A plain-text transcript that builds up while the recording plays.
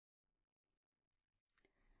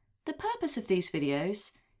The purpose of these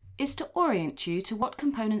videos is to orient you to what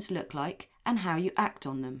components look like and how you act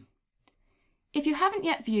on them. If you haven't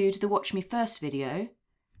yet viewed the Watch Me First video,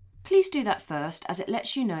 please do that first as it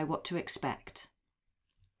lets you know what to expect.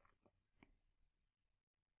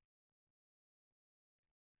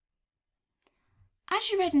 As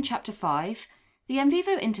you read in Chapter 5, the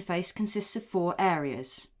NVivo interface consists of 4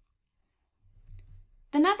 areas.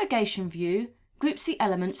 The navigation view groups the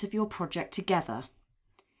elements of your project together.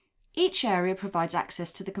 Each area provides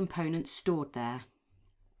access to the components stored there.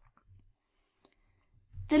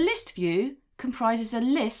 The list view comprises a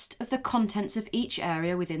list of the contents of each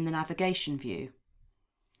area within the navigation view.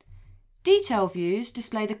 Detail views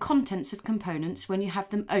display the contents of components when you have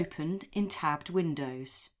them opened in tabbed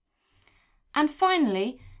windows. And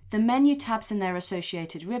finally, the menu tabs and their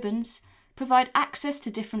associated ribbons provide access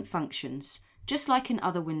to different functions, just like in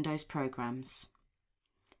other Windows programs.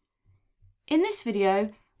 In this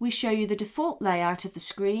video, we show you the default layout of the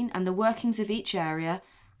screen and the workings of each area,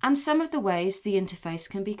 and some of the ways the interface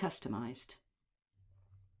can be customised.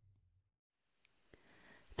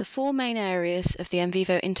 The 4 main areas of the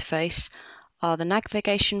NVivo interface are the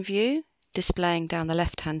navigation view, displaying down the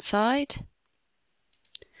left-hand side,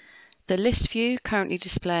 the list view currently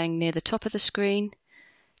displaying near the top of the screen,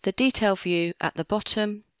 the detail view at the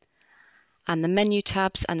bottom, and the menu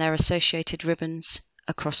tabs and their associated ribbons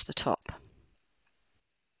across the top.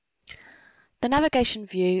 The navigation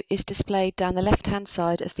view is displayed down the left-hand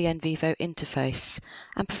side of the NVivo interface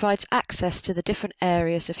and provides access to the different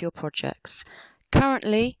areas of your projects.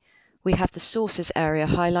 Currently, we have the sources area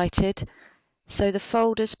highlighted, so the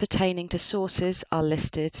folders pertaining to sources are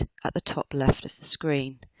listed at the top left of the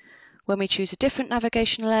screen. When we choose a different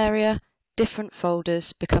navigational area, different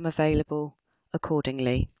folders become available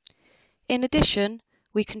accordingly. In addition,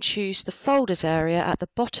 we can choose the folders area at the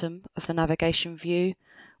bottom of the navigation view,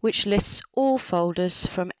 which lists all folders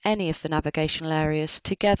from any of the navigational areas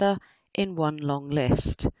together in one long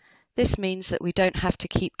list. This means that we don't have to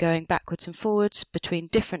keep going backwards and forwards between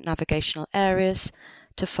different navigational areas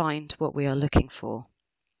to find what we are looking for.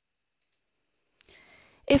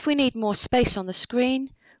 If we need more space on the screen,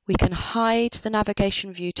 we can hide the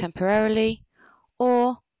navigation view temporarily,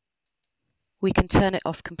 or we can turn it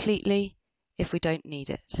off completely if we don't need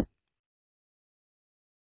it.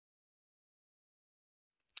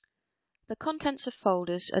 The contents of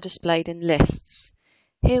folders are displayed in lists.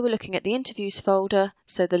 Here we're looking at the interviews folder,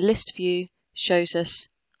 so the list view shows us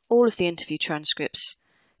all of the interview transcripts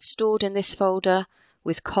stored in this folder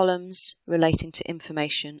with columns relating to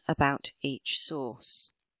information about each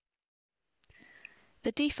source.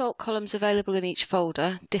 The default columns available in each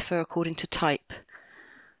folder differ according to type.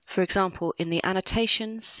 For example, in the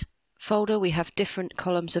annotations folder we have different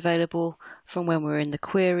columns available from when we're in the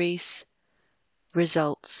queries,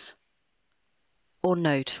 results, or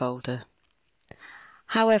node folder.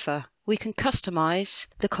 However, we can customize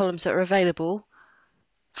the columns that are available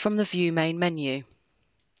from the View main menu.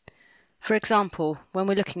 For example, when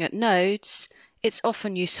we're looking at nodes, it's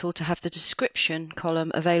often useful to have the description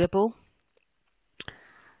column available.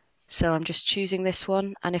 So I'm just choosing this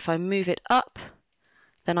one, and if I move it up,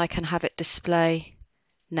 then I can have it display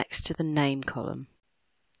next to the name column.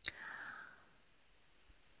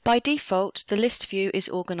 By default, the list view is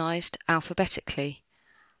organized alphabetically.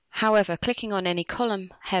 However, clicking on any column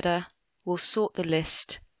header will sort the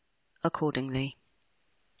list accordingly.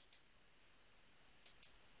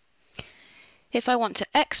 If I want to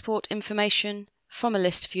export information from a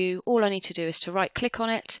list view, all I need to do is to right-click on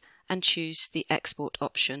it and choose the export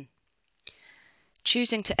option.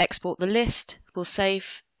 Choosing to export the list will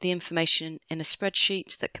save the information in a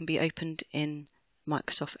spreadsheet that can be opened in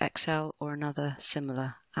Microsoft Excel or another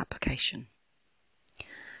similar application.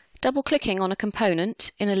 Double-clicking on a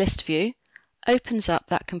component in a list view opens up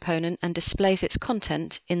that component and displays its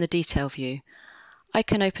content in the detail view. I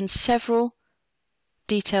can open several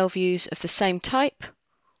detail views of the same type,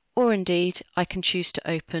 or indeed I can choose to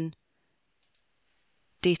open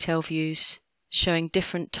detail views showing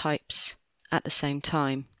different types at the same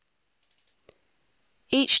time.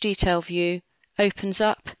 Each detail view opens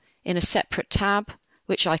up in a separate tab,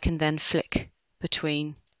 which I can then flick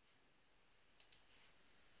between.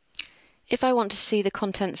 If I want to see the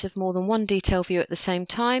contents of more than one detail view at the same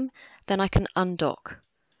time, then I can undock.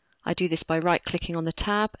 I do this by right-clicking on the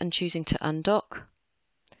tab and choosing to undock,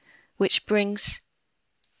 which brings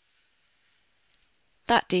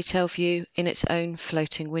that detail view in its own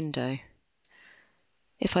floating window.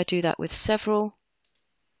 If I do that with several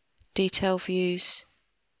detail views,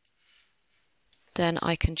 then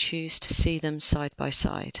I can choose to see them side by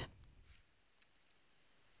side.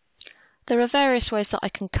 There are various ways that I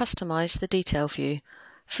can customize the detail view.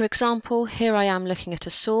 For example, here I am looking at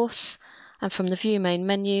a source, and from the View main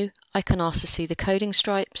menu, I can ask to see the coding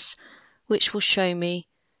stripes, which will show me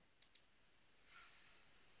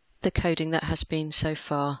the coding that has been so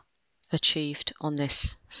far achieved on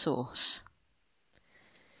this source.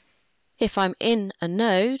 If I'm in a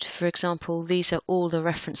node, for example, these are all the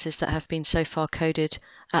references that have been so far coded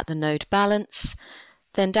at the node balance,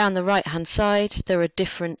 then down the right hand side there are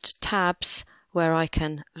different tabs where I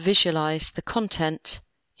can visualize the content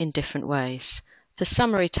in different ways. The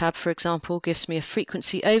summary tab, for example, gives me a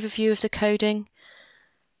frequency overview of the coding.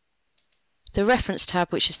 The reference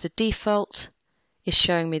tab, which is the default, is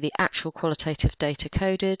showing me the actual qualitative data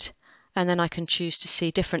coded, and then I can choose to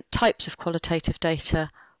see different types of qualitative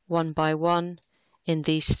data one by one in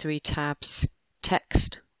these three tabs: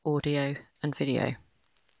 text, audio and video.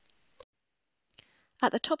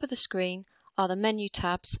 At the top of the screen are the menu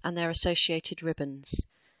tabs and their associated ribbons.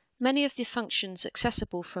 Many of the functions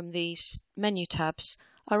accessible from these menu tabs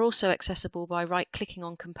are also accessible by right-clicking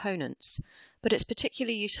on components, but it's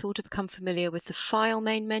particularly useful to become familiar with the File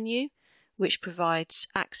main menu, which provides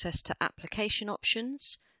access to application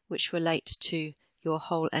options, which relate to your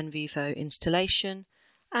whole NVivo installation,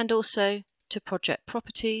 and also to project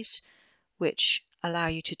properties, which allow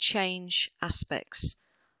you to change aspects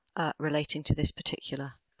relating to this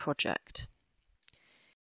particular project.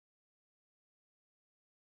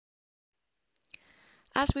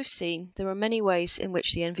 As we've seen, there are many ways in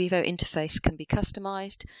which the NVivo interface can be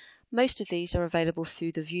customized. Most of these are available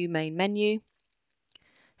through the View main menu.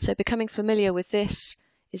 So becoming familiar with this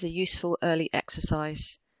is a useful early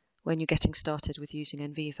exercise when you're getting started with using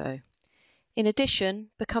NVivo. In addition,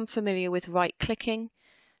 become familiar with right-clicking,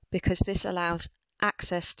 because this allows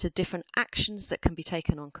access to different actions that can be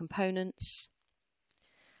taken on components.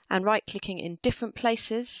 And right-clicking in different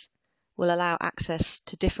places will allow access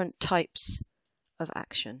to different types of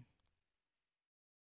action.